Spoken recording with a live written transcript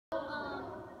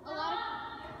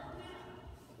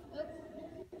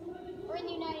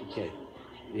Okay.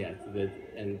 Yeah,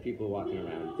 and people walking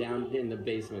around down in the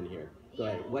basement here. Go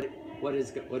ahead. What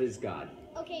is God?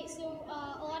 Okay, so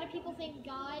a lot of people think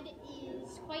God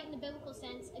is, quite in the biblical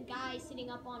sense, a guy sitting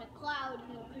up on a cloud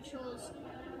who controls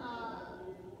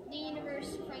the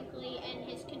universe, frankly, and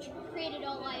has created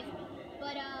all life.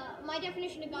 But my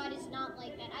definition of God is not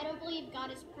like that. I don't believe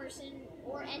God is person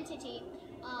or entity.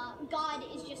 God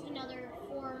is just another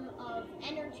form of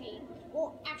energy,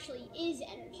 or actually is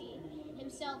energy.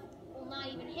 Himself, well, not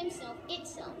even himself,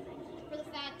 itself. For the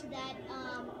fact that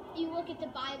you look at the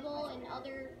Bible and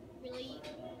other really,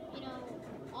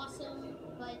 awesome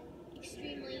but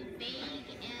extremely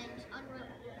vague and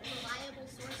unreliable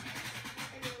sources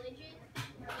in religion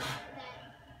that,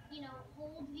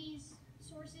 hold these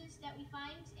sources that we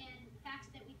find and facts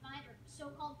that we find, or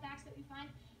so-called facts that we find,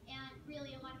 and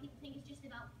really a lot of people think it's just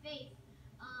about faith.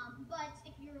 But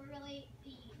if you relate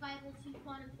the Bible to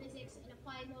quantum physics and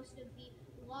apply most of the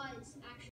laws actually